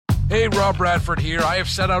Hey, Rob Bradford here. I have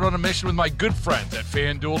set out on a mission with my good friends at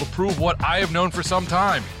FanDuel to prove what I have known for some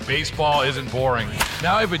time. Baseball isn't boring.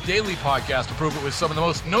 Now I have a daily podcast to prove it with some of the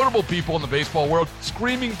most notable people in the baseball world,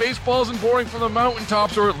 screaming baseball isn't boring from the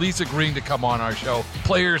mountaintops, or at least agreeing to come on our show.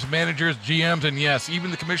 Players, managers, GMs, and yes, even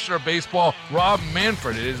the commissioner of baseball, Rob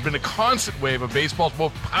Manfred. It has been a constant wave of baseball's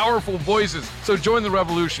most powerful voices. So join the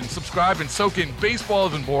revolution. Subscribe and soak in Baseball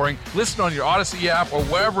Isn't Boring. Listen on your Odyssey app or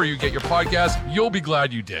wherever you get your podcasts. You'll be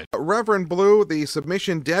glad you did. Reverend Blue, the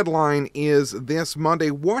submission deadline is this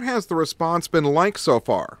Monday. What has the response been like so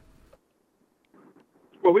far?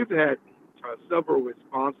 Well, we've had several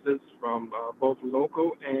responses from both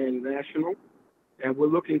local and national, and we're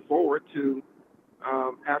looking forward to,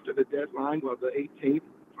 after the deadline, well, the 18th,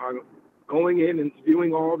 going in and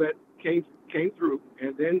viewing all that came through,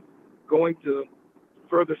 and then going to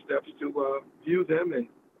further steps to view them and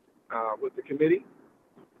with the committee,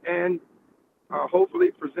 and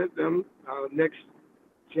hopefully present them next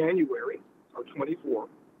January of 24.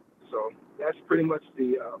 So that's pretty much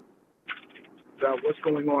the what's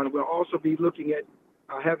going on. We'll also be looking at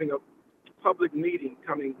having a public meeting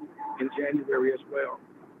coming in January as well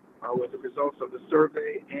with the results of the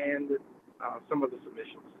survey and some of the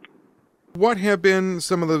submissions. What have been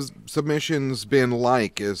some of the submissions been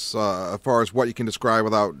like as far as what you can describe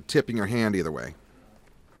without tipping your hand either way?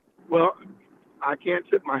 Well, I can't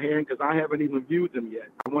tip my hand because I haven't even viewed them yet.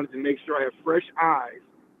 I wanted to make sure I have fresh eyes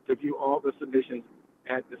to view all the submissions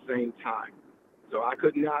at the same time. So I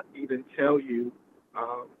could not even tell you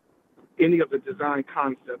any of the design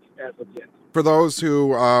concepts as of yet. For those who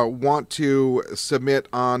want to submit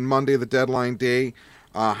on Monday, the deadline day,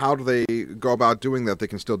 how do they go about doing that? They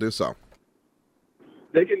can still do so.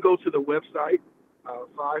 They can go to the website,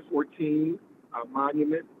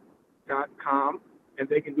 514monument.com, and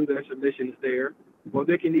they can do their submissions there. Well,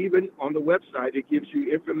 they can even, on the website, it gives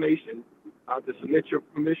you information to submit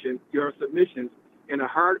your submissions in a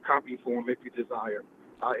hard copy form if you desire,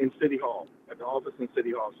 in City Hall, at the office in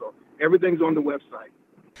City Hall. So everything's on the website.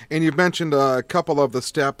 And you've mentioned a couple of the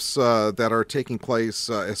steps that are taking place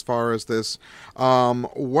as far as this.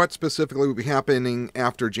 What specifically will be happening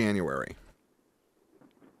after January?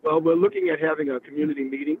 Well, we're looking at having a community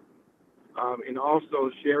meeting and also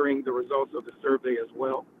sharing the results of the survey as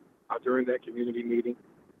well during that community meeting,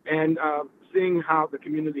 and seeing how the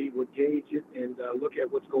community would gauge it and look at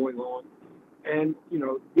what's going on. And,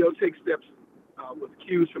 we'll take steps with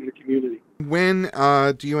cues from the community. When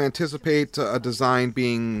do you anticipate a design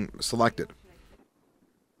being selected?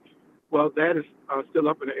 Well, that is still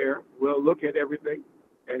up in the air. We'll look at everything,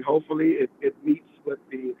 and hopefully it meets what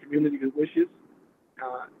the community wishes.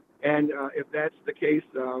 And if that's the case,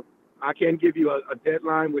 I can't give you a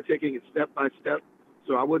deadline. We're taking it step by step,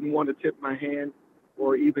 so I wouldn't want to tip my hand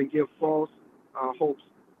or even give false hopes.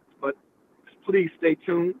 But please stay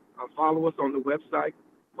tuned. Follow us on the website,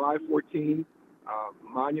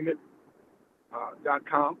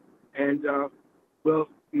 514monument.com, and we'll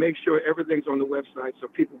make sure everything's on the website so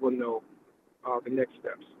people will know the next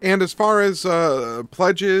steps. And as far as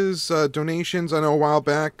pledges, donations, I know a while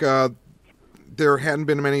back there hadn't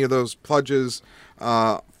been many of those pledges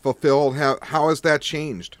fulfilled. How has that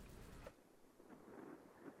changed?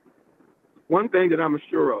 One thing that I'm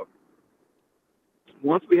sure of,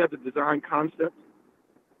 once we have the design concept,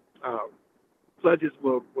 pledges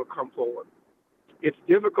will come forward. It's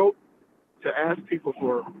difficult to ask people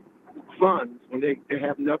for funds when they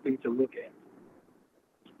have nothing to look at.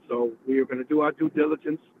 So we are going to do our due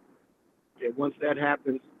diligence, and once that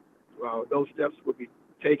happens, those steps will be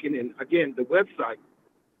taken. And again, the website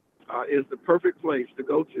is the perfect place to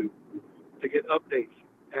go to get updates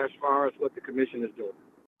as far as what the commission is doing.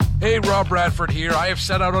 Hey, Rob Bradford here. I have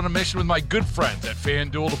set out on a mission with my good friends at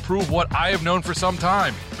FanDuel to prove what I have known for some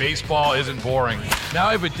time. Baseball isn't boring. Now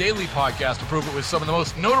I have a daily podcast to prove it with some of the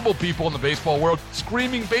most notable people in the baseball world,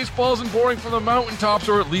 screaming baseball isn't boring from the mountaintops,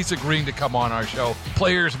 or at least agreeing to come on our show.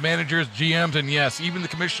 Players, managers, GMs, and yes, even the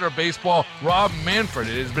commissioner of baseball, Rob Manfred.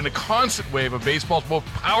 It has been a constant wave of baseball's most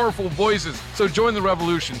powerful voices. So join the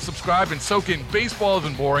revolution. Subscribe and soak in Baseball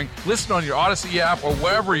Isn't Boring. Listen on your Odyssey app or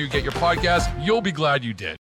wherever you get your podcasts. You'll be glad you did.